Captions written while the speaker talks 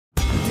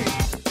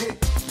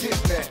get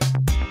that.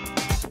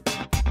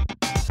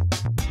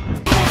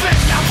 Move it,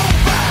 now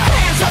move out.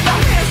 Hands up, now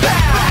hands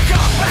down. Back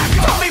up, back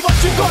up. Tell me what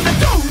you gonna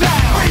do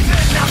now. Breathe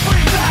in, now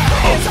breathe out.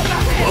 Hands up,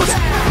 now hands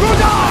down.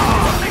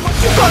 Tell me what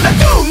you gonna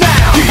do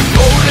now. Keep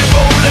rolling,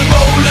 rolling,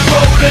 rolling,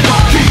 rolling.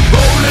 Keep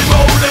rolling,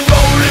 rolling,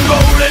 rolling,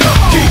 rolling.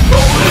 Keep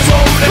rolling,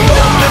 rolling,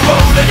 rolling,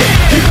 rolling.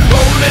 Keep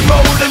rolling,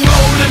 rolling,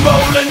 rolling,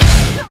 rolling.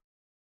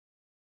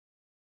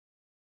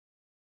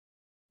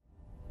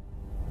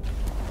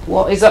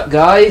 What is up,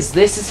 guys?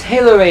 This is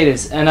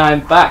haloraders, and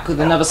I'm back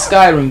with another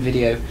Skyrim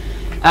video.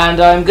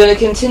 And I'm going to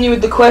continue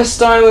with the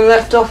quest I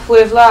left off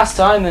with last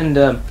time,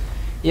 and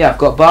yeah, I've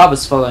got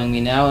Barbers following me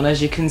now, and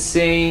as you can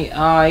see,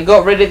 I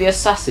got rid of the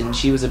assassin.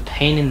 She was a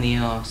pain in the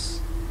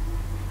arse.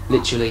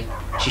 Literally.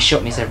 She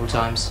shot me several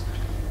times.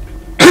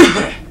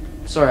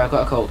 Sorry, I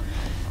got a cold.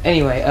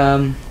 Anyway,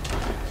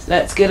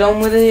 let's get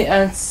on with it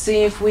and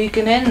see if we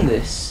can end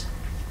this.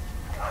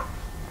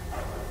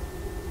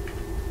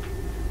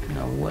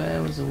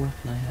 Where was the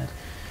weapon I had?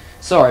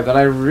 Sorry, but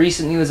I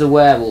recently was a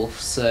werewolf,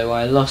 so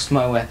I lost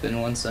my weapon.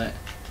 One sec.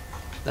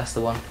 That's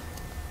the one.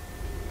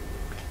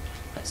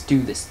 Let's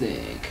do this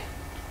thing.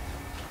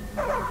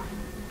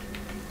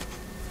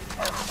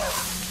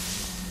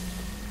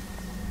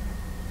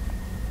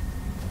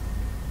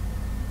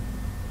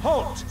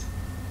 Halt!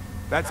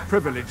 That's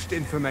privileged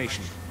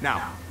information.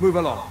 Now, move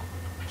along.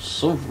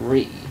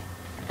 Sorry.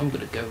 I'm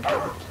gonna go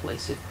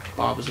replace it.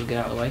 Barbers will get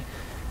out of the way.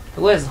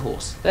 But where's the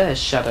horse? There's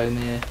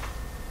Shadowmere.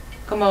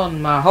 Come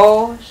on, my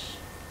horse.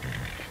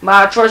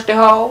 My trusty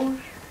horse.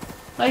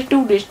 Let's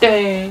do this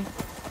thing.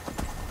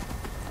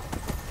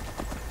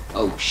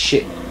 Oh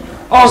shit.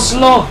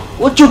 Oslo!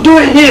 What you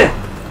doing here?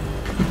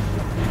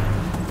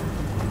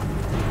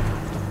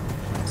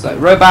 So,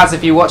 robots,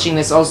 if you're watching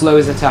this, Oslo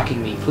is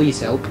attacking me. Please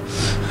help.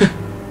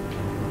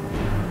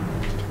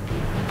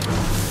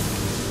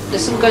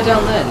 There's some guy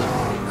down there.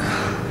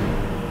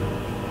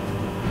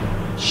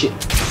 Shit.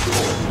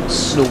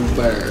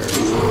 Snowbird.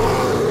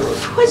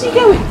 Where's he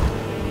going?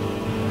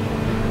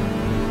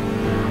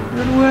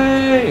 Run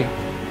away!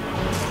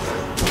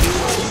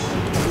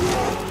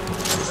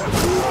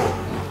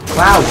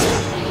 Wow,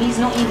 he's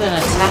not even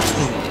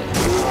attacking it.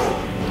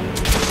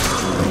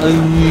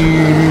 You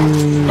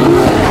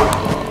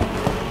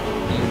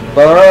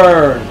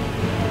burn!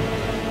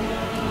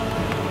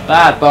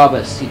 Bad,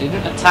 Barbus. You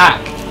didn't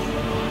attack.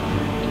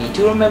 You need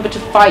to remember to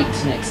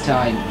fight next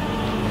time.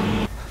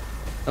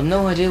 I've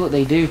no idea what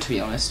they do, to be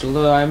honest,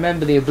 although I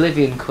remember the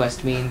Oblivion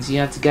quest means you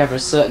had to gather a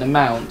certain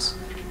amount.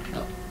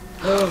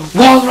 Oh.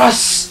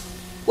 Walrus!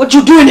 What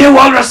you doing here,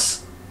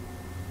 Walrus?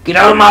 Get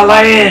out of my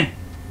lane!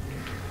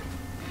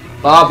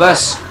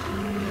 Barbus!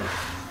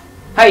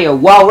 Hey,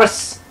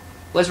 Walrus!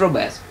 Where's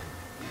Robaz?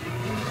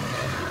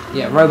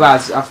 Yeah,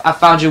 Robaz, I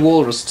found your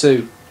Walrus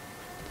too.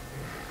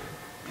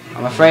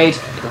 I'm afraid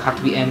it'll have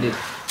to be ended.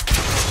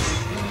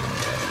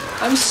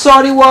 I'm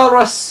sorry,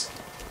 Walrus!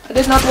 I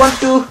did not want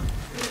to.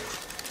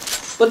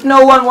 But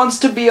no one wants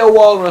to be a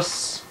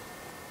walrus.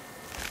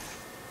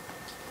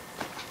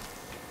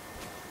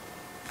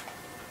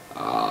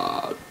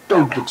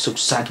 Don't look so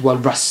sad,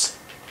 Walrus.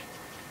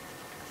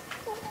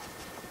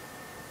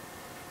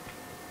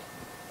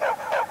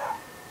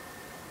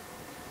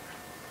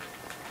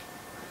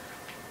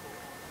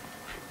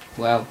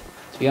 Well,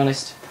 to be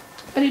honest,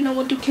 I did not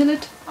want to kill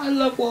it. I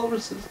love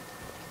walruses.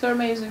 They're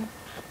amazing.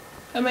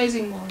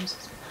 Amazing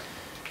walruses.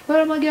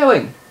 Where am I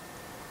going?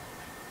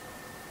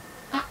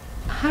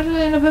 How did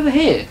I end up over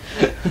here?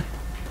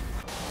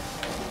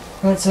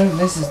 Let's hope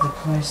this is the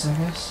place, I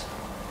guess.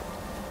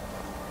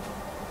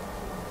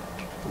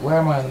 Where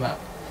am I on the map?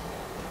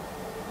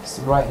 It's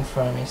right in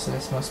front of me, so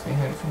this must be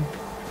hopeful.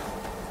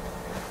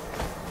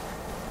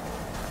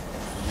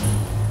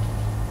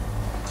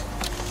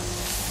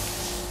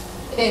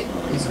 It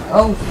is.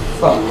 Oh,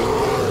 fuck.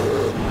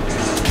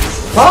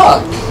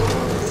 Fuck!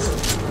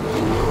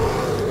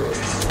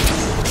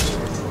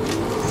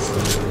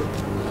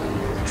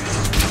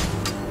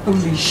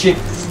 Holy shit,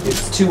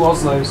 it's 2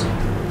 Oslos.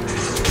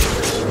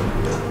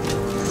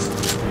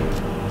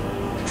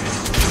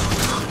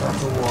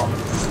 That's a 1.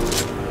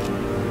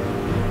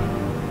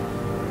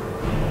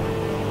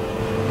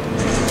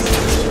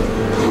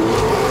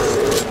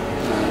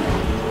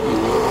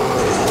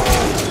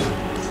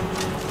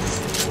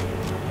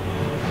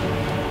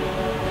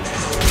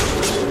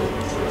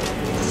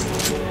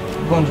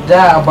 I'm going to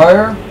die,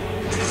 bear.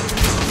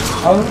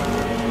 Oh.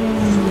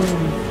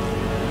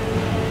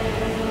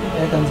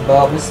 Here comes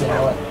Barbus, and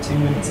I'm like 2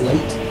 minutes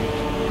late.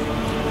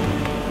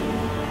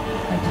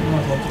 I did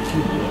not want to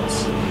kill you,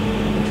 so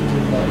it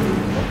was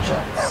no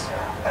chance.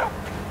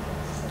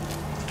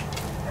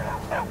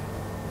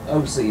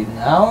 Oh, see,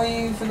 now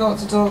you forgot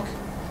to talk?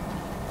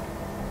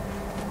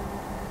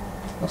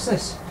 What's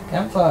this?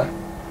 Campfire.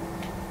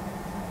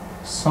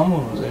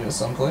 Someone was there at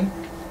some point.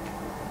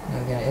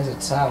 And again, it is a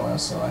tower,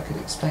 so I could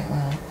expect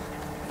that.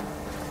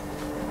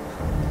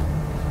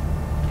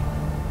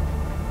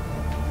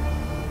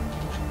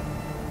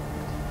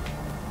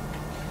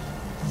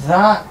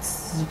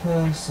 That's the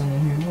person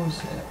who was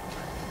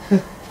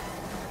it.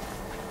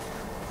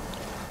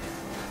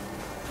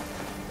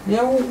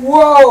 Yeah,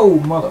 whoa,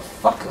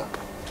 motherfucker.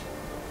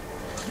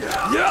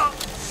 Yeah.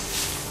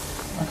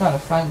 I kind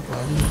of thankful I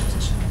didn't have to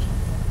charge.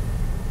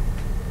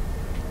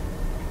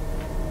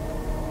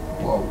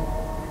 Whoa.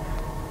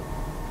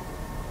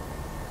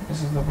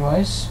 This is the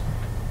place.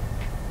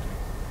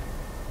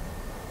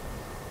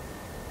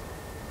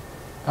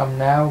 I'm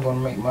now gonna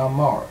make my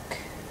mark.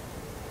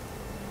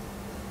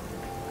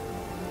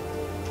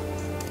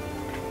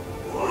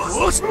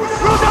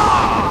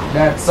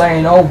 That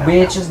saying old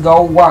bitches go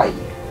away.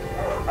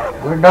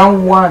 We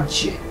don't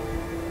want you.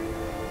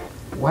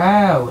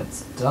 Wow,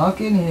 it's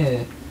dark in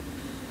here.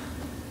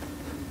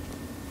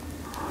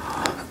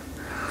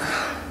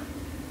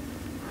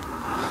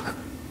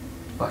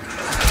 Fuck.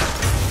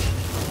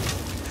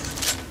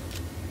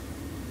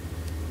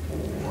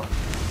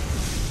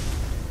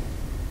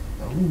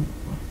 Oh.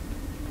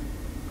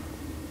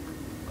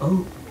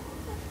 Oh.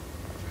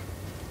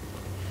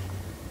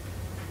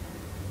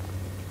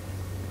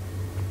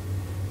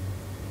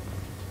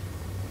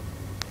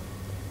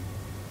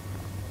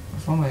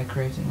 That's one way of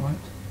creating light.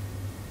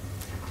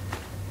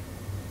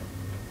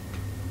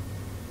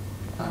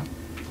 Ah.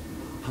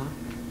 Huh?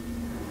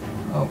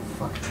 Oh,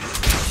 fuck.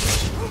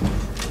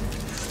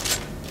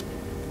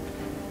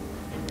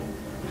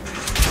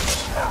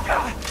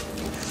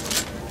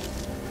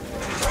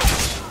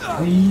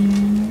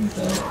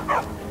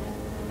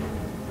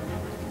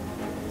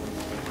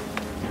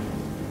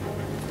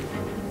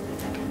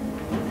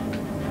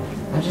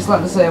 I'd just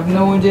like to say I have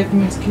no idea if he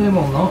means to kill him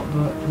or not,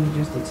 but he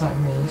just attacked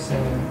me, so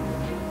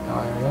how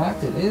I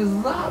reacted.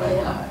 Is that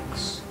an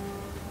axe?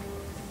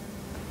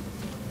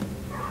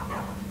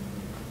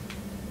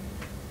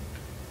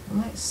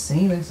 Let's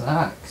see this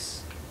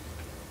axe.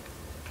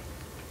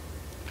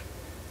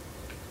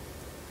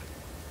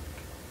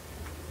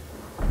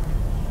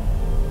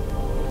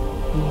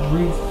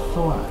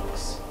 Rueful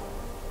axe.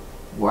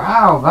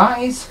 Wow,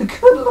 that is a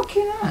good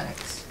looking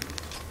axe.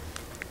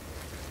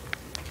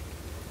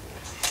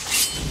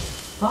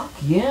 Fuck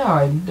yeah,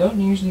 I don't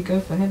usually go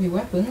for heavy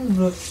weapons,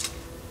 but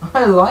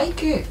I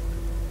like it.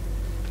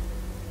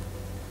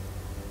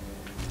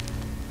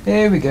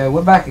 Here we go,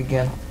 we're back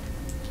again.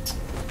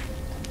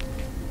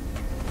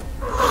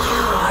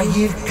 Ah,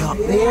 you've got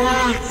the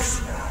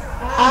axe.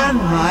 And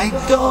my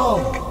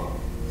dog.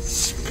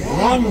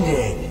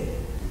 Splendid.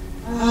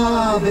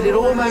 Ah, but it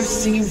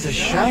almost seems a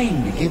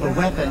shame to give a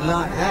weapon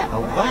like that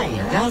away,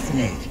 doesn't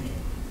it?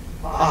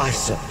 I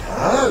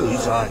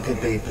suppose I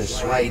could be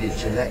persuaded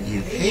to let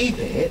you keep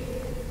it.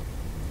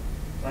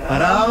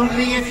 But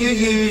only if you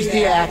use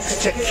the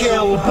axe to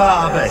kill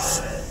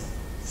Barbus.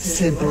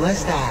 Simple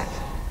as that.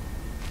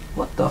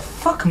 What the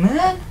fuck,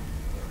 man?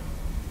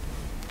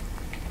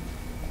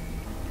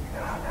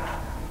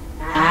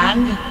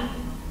 And?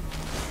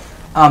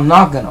 I'm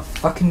not gonna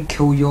fucking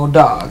kill your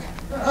dog.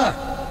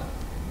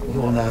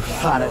 You're no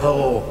fun at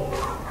all.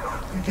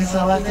 Guess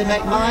I'll have to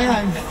make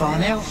my own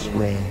fun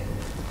elsewhere.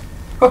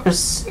 You're a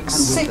sick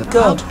With the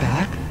god. pub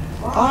back,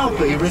 I'll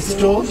be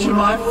restored to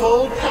my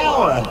full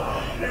power.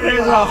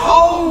 There's a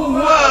whole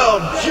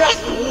world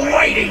just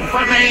waiting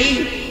for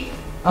me.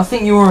 I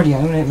think you already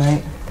own it,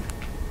 mate.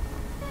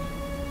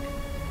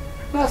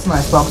 That's a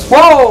nice box.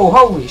 Whoa!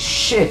 Holy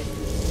shit!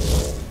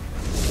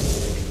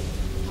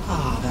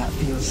 Ah, that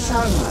feels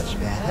so much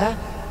better.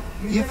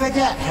 You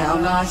forget how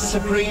nice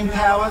supreme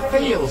power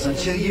feels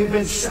until you've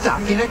been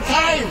stuck in a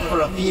cave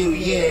for a few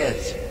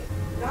years.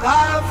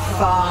 Oh,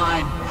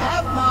 fine.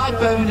 Have my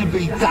boon and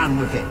be done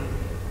with it.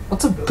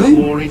 What's a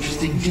boon? More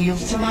interesting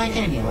deals to make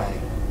anyway.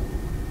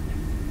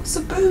 What's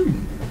a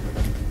boon?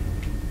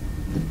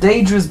 The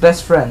Daedra's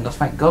best friend. Oh,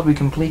 thank God we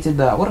completed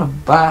that. What a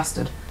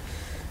bastard.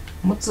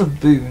 What's a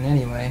boon,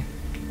 anyway?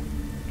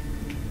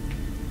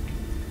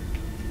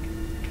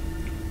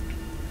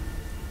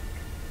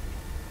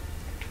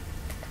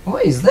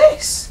 What is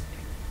this?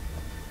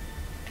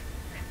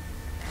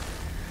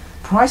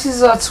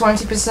 Prices are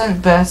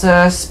 20%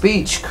 better,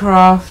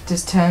 speechcraft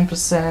is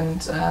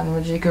 10%, and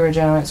Majika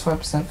regenerates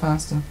 5%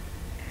 faster.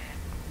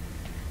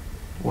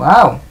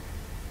 Wow.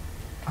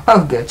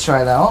 I'll go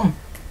try that on.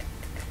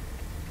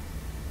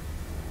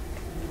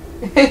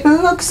 It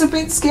looks a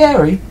bit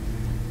scary.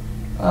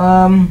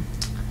 I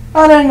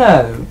don't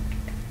know.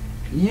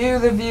 You,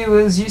 the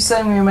viewers, you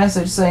send me a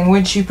message saying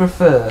which you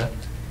prefer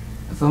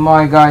for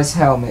my guy's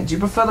helmet. Do you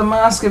prefer the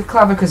Mask of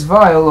Clavicus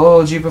Vial,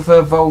 or do you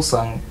prefer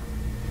Volsung?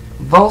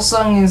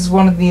 Volsung is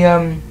one of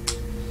the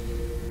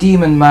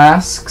demon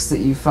masks that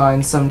you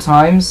find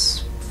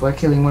sometimes by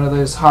killing one of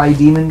those high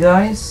demon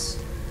guys.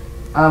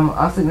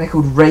 I think they're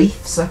called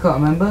wraiths, I can't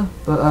remember.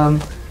 But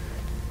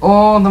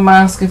or the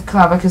Mask of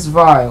Clavicus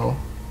Vial.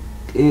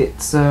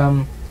 It's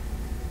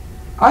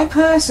I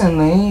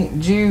personally,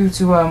 due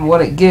to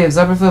what it gives,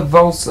 I prefer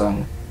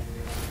Volsung.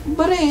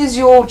 But it is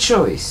your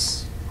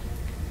choice.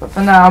 But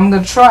for now, I'm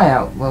going to try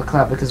out the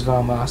Clavicus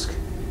Vial mask.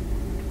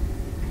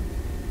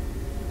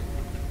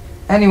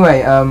 Anyway,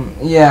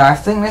 yeah, I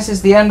think this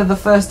is the end of the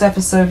first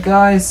episode,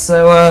 guys.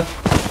 So, I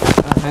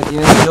hope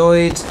you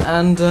enjoyed,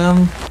 and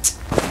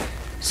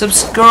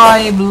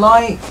subscribe,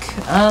 like,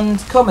 and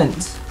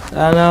comment,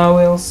 and I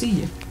will see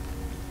you.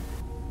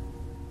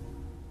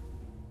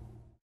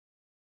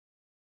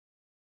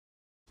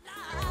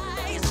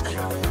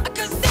 Bye.